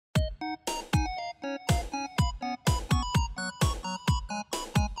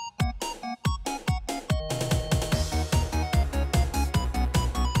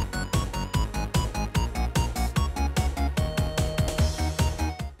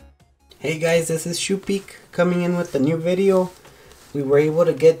Hey guys, this is Shoepeak coming in with a new video. We were able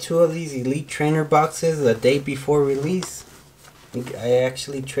to get 2 of these Elite Trainer boxes the day before release. I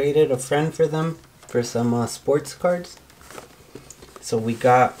actually traded a friend for them for some sports cards. So we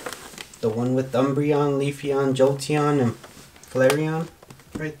got the one with Umbreon, Leafeon, Jolteon, and Flareon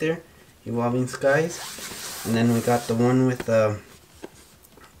right there, Evolving Skies. And then we got the one with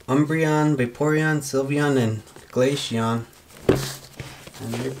Umbreon, Vaporeon, Sylveon, and Glaceon.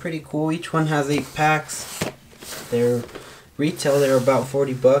 And they're pretty cool. Each one has 8 packs. They're retail, they're about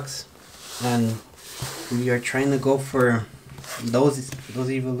 40 bucks. And we are trying to go for those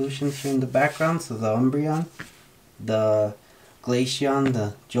evolutions here in the background. So the Umbreon, the Glaceon,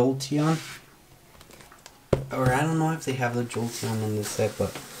 the Jolteon. Or I don't know if they have the Jolteon in this set,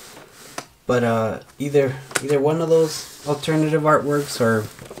 but either one of those alternative artworks, or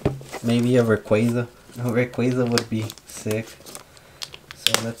maybe a Rayquaza. A Rayquaza would be sick.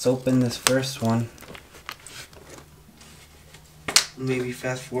 So let's open this first one. Maybe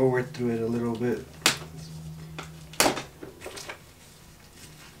fast forward through it a little bit.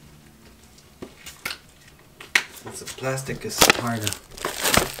 Since the plastic is hard to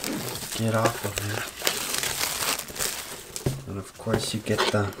get off of it. And of course you get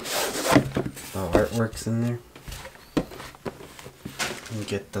the artworks in there. You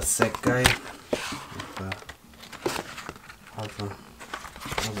get the set guide with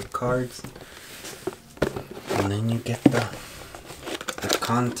all the cards, and then you get the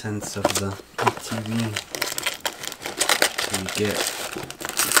contents of the ETB. So you get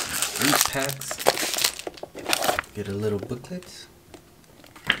 3 packs, get a little booklet,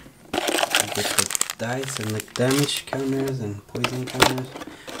 you get the dice and the damage counters and poison counters,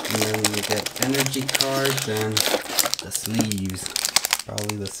 and then you get energy cards and the sleeves.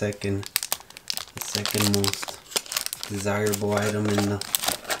 Probably the second most desirable item in the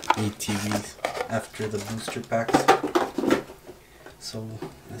ETBs after the booster packs. So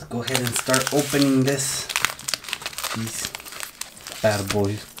let's go ahead and start opening these bad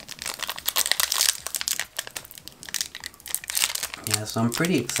boys. Yeah, so I'm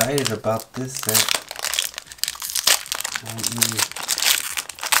pretty excited about this set.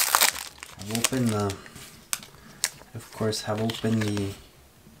 I've opened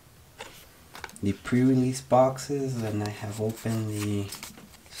the pre-release boxes, and I have opened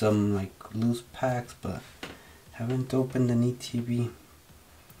some like loose packs, but haven't opened an ETB.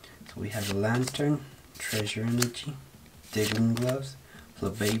 So we have a Lantern, Treasure Energy, Diggling Gloves,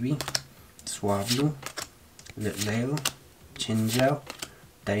 Flabébé, Swablu, Litleo, Chinchou,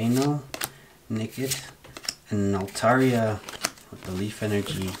 Dino, Nickit, and Altaria with the Leaf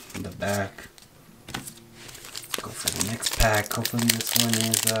Energy in the back. Go for the next pack. Hopefully this one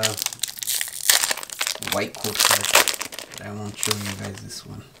is white code card. But I won't show you guys this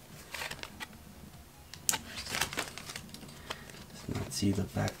one. Let's not see the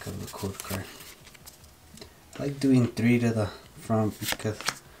back of the code card. I like doing 3 to the front because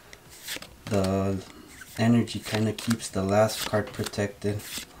the energy kind of keeps the last card protected.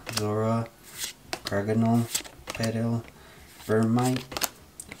 Zora, Craganoll, Petal, Vermite,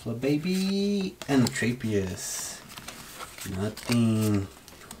 Flabébé, and Trapius. Nothing.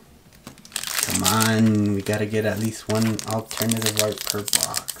 Come on, we gotta get at least one alternative art per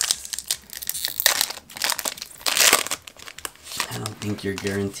box. I don't think you're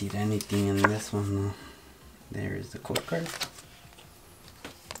guaranteed anything in this one though. There is the code card.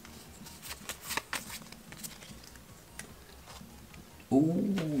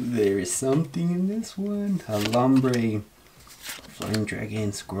 Ooh, there is something in this one. Halambre, Flying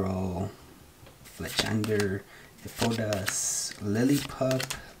Dragon, Squirrel, Fletchander, Hippodas,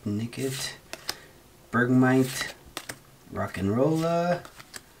 Lillipup, Nickit, Bergmite, Rock'n'Rolla,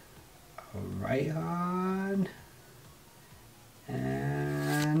 Raihan,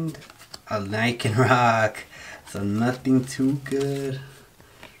 and a Lycanroc. So nothing too good.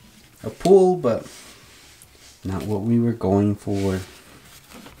 A pull, but not what we were going for.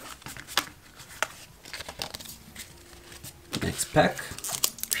 Next pack.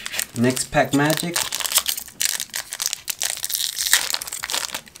 Next pack magic.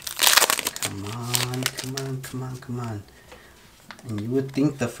 Come on, come on, come on, come on. And you would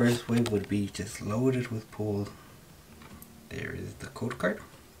think the first wave would be just loaded with pulls. There is the code card.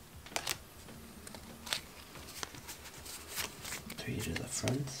 3 to the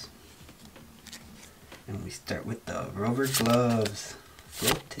front. And we start with the Rover Gloves.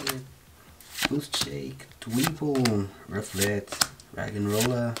 Floated, Boost Shake, Dweeble, Rufflet,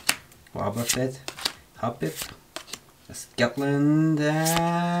 Raggenrola, Wobbuffet, Hoppip, a Skeltland,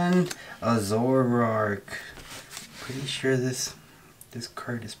 and a Zoroark. Pretty sure this This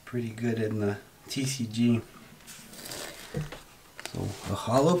card is pretty good in the TCG. So a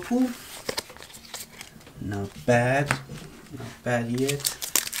hollow pool, not bad yet.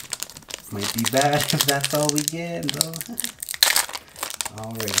 Might be bad if that's all we get though.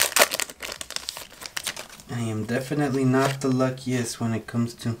 Alright. I am definitely not the luckiest when it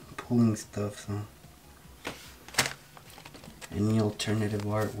comes to pulling stuff, so any alternative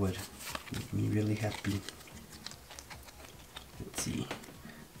art would make me really happy. Let's see.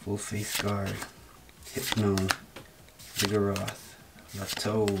 Full Face Guard, Hypno, Vigoroth,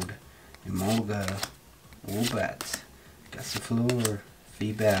 Latoad, Emolga, Woobat, Gossifleur,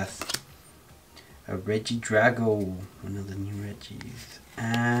 Feebas, a Regidrago, one of the new Regis,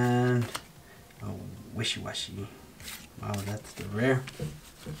 and a Wishiwashi. Wow, that's the rare.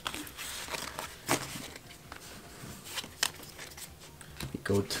 We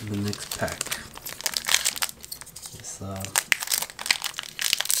go to the next pack. This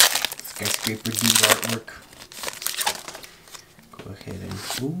Skyscraper Dude artwork. Go ahead and,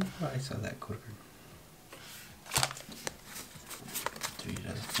 ooh, I saw that code card. 3 to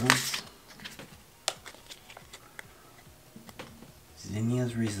the front.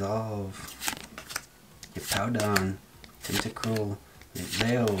 Zinnia's Resolve, Hippowdon, Tentacruel,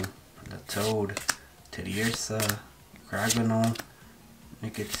 Litleo, Latoad, Teddiursa, Craganoll,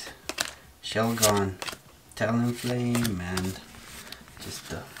 Nickit, Shelgon, Talonflame, and just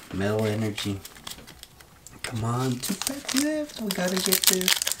the Metal Energy. Come on, 2 packs left, we gotta get this.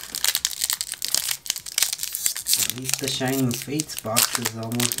 At least the Shining Fates box is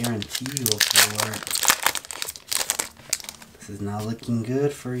almost guaranteed you a full art. This is not looking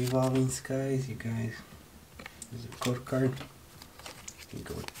good for Evolving Skies, you guys. There's a code card. We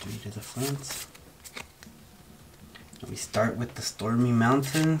go 3 to the front. We start with the Stormy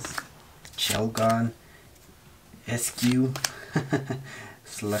Mountains, Shelgon, SQ,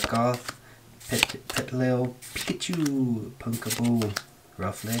 Slakoth, Petleo, Pikachu, Punkaboo,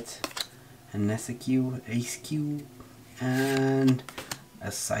 Rufflet, and Nessecu, Acecu, and a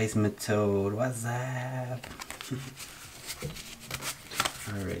Seismitoad. What's up?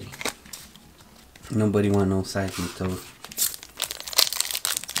 Alrighty. Nobody want no Seismitoad.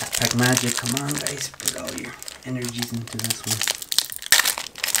 Pack Magic, come on guys, put all your energies into this one.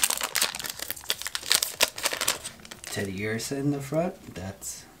 Teddiursa in the front,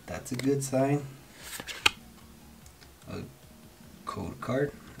 that's a good sign. A code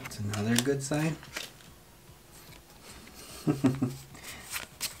card, that's another good sign. And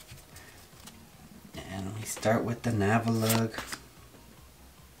we start with the Navalug.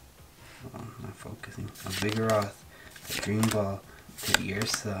 Oh, I'm not focusing. A Vigoroth, a Dream Ball,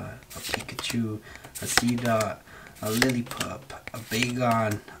 Teddiursa, a Pikachu, a Seedot, a Lillipup, a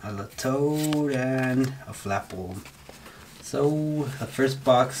Bagon, a Latoad, and a Flapple. So the first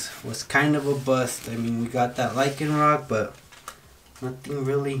box was kind of a bust. I mean, we got that Lycanroc, but nothing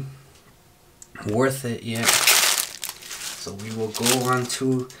really worth it yet. So we will go on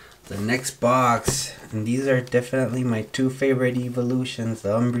to the next box, and these are definitely my 2 favorite evolutions, the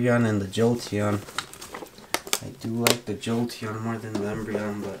Umbreon and the Jolteon. I do like the Jolteon more than the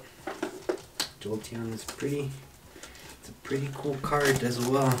Umbreon, but Jolteon is it's a pretty cool card as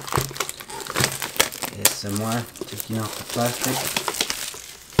well. ASMR, taking off the plastic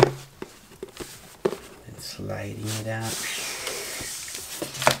and sliding it out.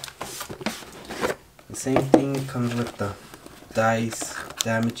 The same thing comes with the dice,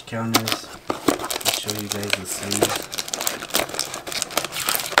 damage counters. I'll show you guys the sleeves.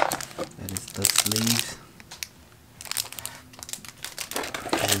 That is the sleeves.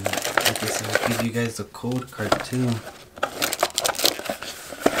 And I guess I'll give you guys a code card too.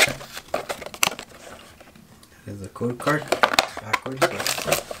 There's a code card backwards.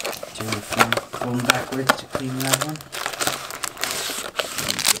 Turn the phone backwards to clean that one.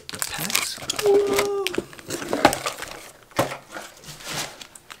 And get the packs. Whoa.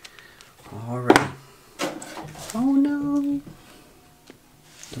 Alright. Oh no!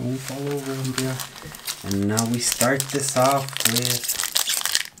 Don't fall over, Umbreon. And now we start this off with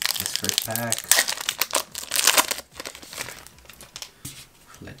this first pack.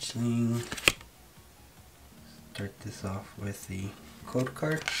 Fletchling. Start this off with the code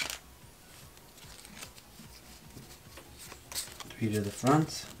card. 3 to the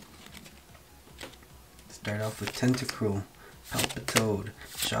front. Start off with Tentacruel, Palpitoad,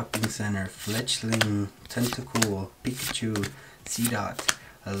 Shopping Center, Fletchling, Tentacruel, Pikachu, Seedot,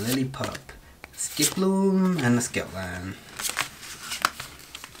 a Lillipup, Skiploom, and a Skellan.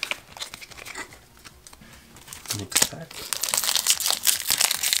 Next pack.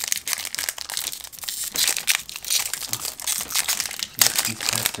 these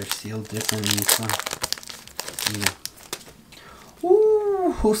packs are sealed different in each one. Yeah.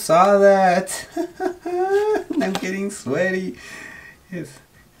 Ooh, who saw that? I'm getting sweaty. His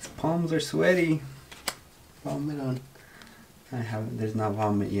palms are sweaty. Vomit on. There's not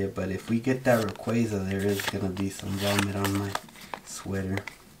vomit yet, but if we get that Rayquaza, there is gonna be some vomit on my sweater.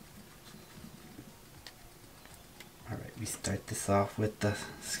 Alright, we start this off with the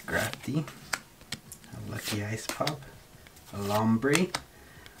Scrafty, a Lucky Ice Pop, a Lombre,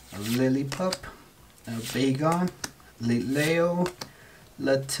 a Lillipup, a Bagon, Litleo,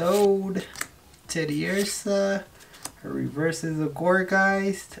 Latoad, Teddiursa, a reverse is a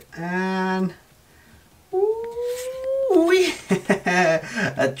Gourgeist, and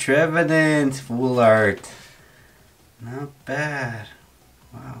a Trevenant full art. Not bad.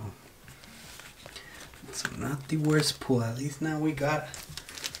 Wow. So not the worst pull. At least now we got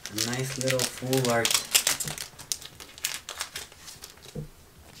a nice little full art.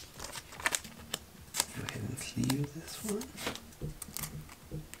 Go ahead and sleeve this one.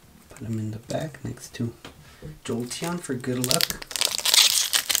 Put them in the back next to Jolteon for good luck.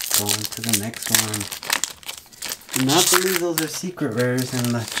 Go on to the next one. Do not believe those are secret rares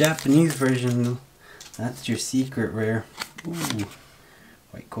in the Japanese version. That's your secret rare. Ooh,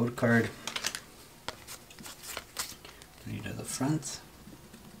 white code card. 3 to the front.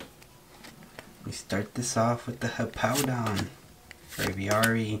 We start this off with the Hippowdon,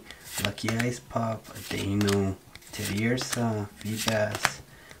 Braviary, Lucky Ice Pop, a Dano, Teddiursa, Feebas,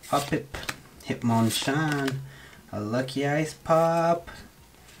 Hoppip, Hitmonchan, a Lucky Ice Pop,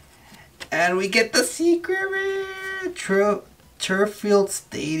 and we get the secret rare Turffield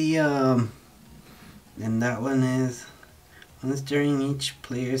Stadium. And that one is, once during each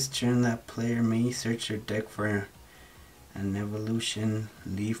player's turn, that player may search their deck for an evolution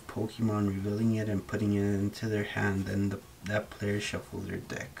leaf Pokemon, revealing it and putting it into their hand. Then that player shuffles their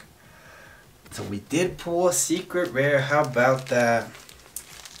deck. So we did pull a secret rare. How about that?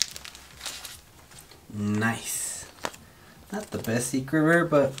 Nice. Not the best secret rare,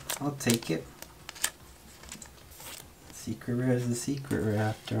 but I'll take it. Secret rare is a secret rare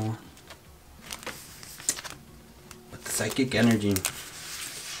after all. But the Psychic Energy.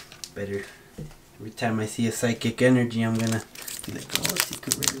 Better. Every time I see a Psychic Energy, I'm gonna be like, oh,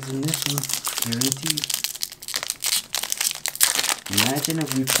 secret rares in this one. Guaranteed. Imagine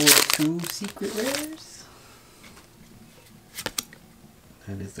if we pulled 2 secret rares.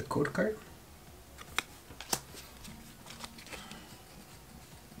 That is the code card.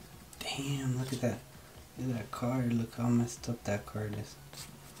 Damn, look at that. Look at that card. Look how messed up that card is.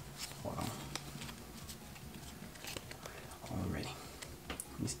 Wow. Alrighty.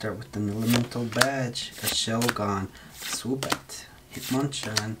 We start with an Elemental Badge, a Shelgon, Swoobat,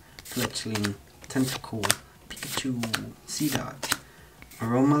 Hitmonchan, Fletchling, Tentacool, Pikachu, Seedot,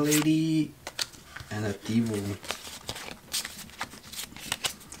 Aroma Lady, and a Thievul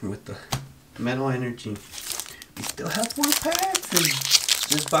with the Metal Energy. We still have 4 packs, and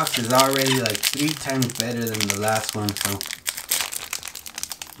this box is already like 3 times better than the last one, so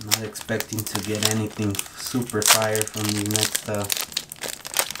I'm not expecting to get anything super fire from these next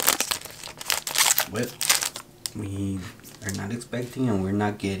whip. We are not expecting and we're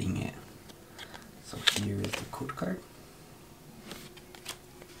not getting it. So here is the code card.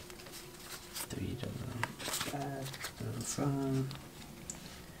 3 to the back, to the front.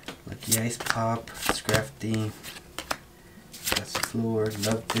 Lucky Ice Pop, Scrafty, Floor,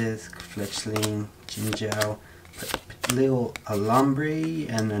 Love Disc, Fletchling, Jinjiao, little Alombre,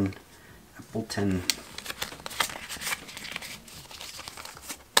 and an Appleton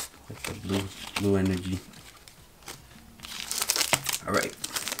with the blue energy. Alright.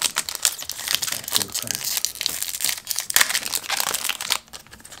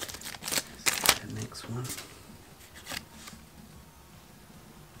 The next one.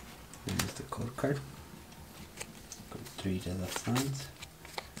 Here's the code card. 3 to the front.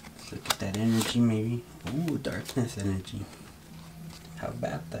 Let's look at that energy maybe. Ooh, Darkness Energy. How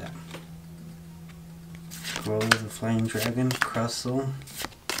about that? Growl the Flying Dragon, Crustle,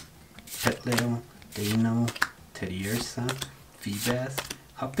 Petleo, Dano, Teddiursa, Feebas,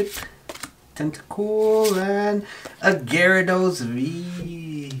 Hoppip, Tentacool, and a Gyarados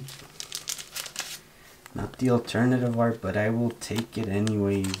V. Not the alternative art, but I will take it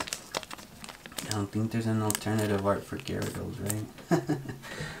anyways. I don't think there's an alternative art for Gyarados, right?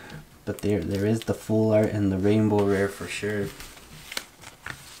 But there is the full art and the rainbow rare for sure.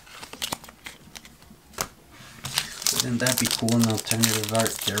 Wouldn't that be cool, an alternative art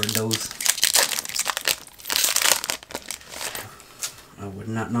Gyarados? I would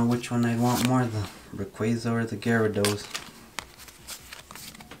not know which one I'd want more, the Rayquaza or the Gyarados.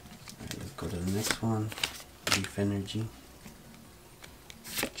 the next one, Leaf Energy,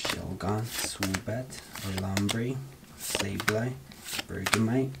 Shelgon, Swoobat, Alambre, Sableye,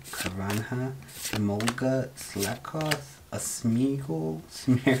 Bergamite, Carvanha, Emolga, Slakoth, a Smeargle,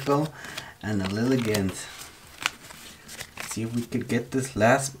 and a Lilligant. See if we could get this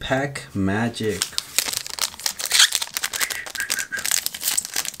last pack magic.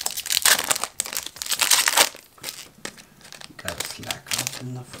 Got a Slakoth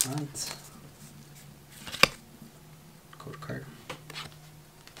in the front. Code card.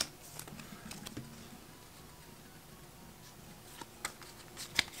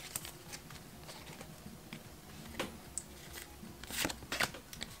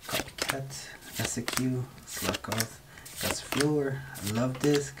 Copycat, SQ, Slakoth, Gasfleur, a Love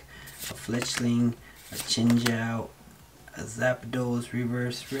Disc, a Fletchling, a Chinjao, a Zapdos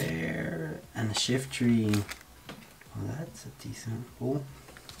reverse rare, and a Shiftry. Well, that's a decent pull.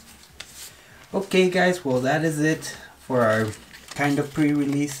 Okay guys, well that is it for our kind of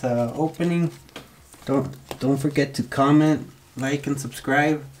pre-release opening. Don't forget to comment, like, and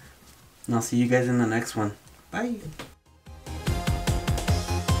subscribe, and I'll see you guys in the next one. Bye.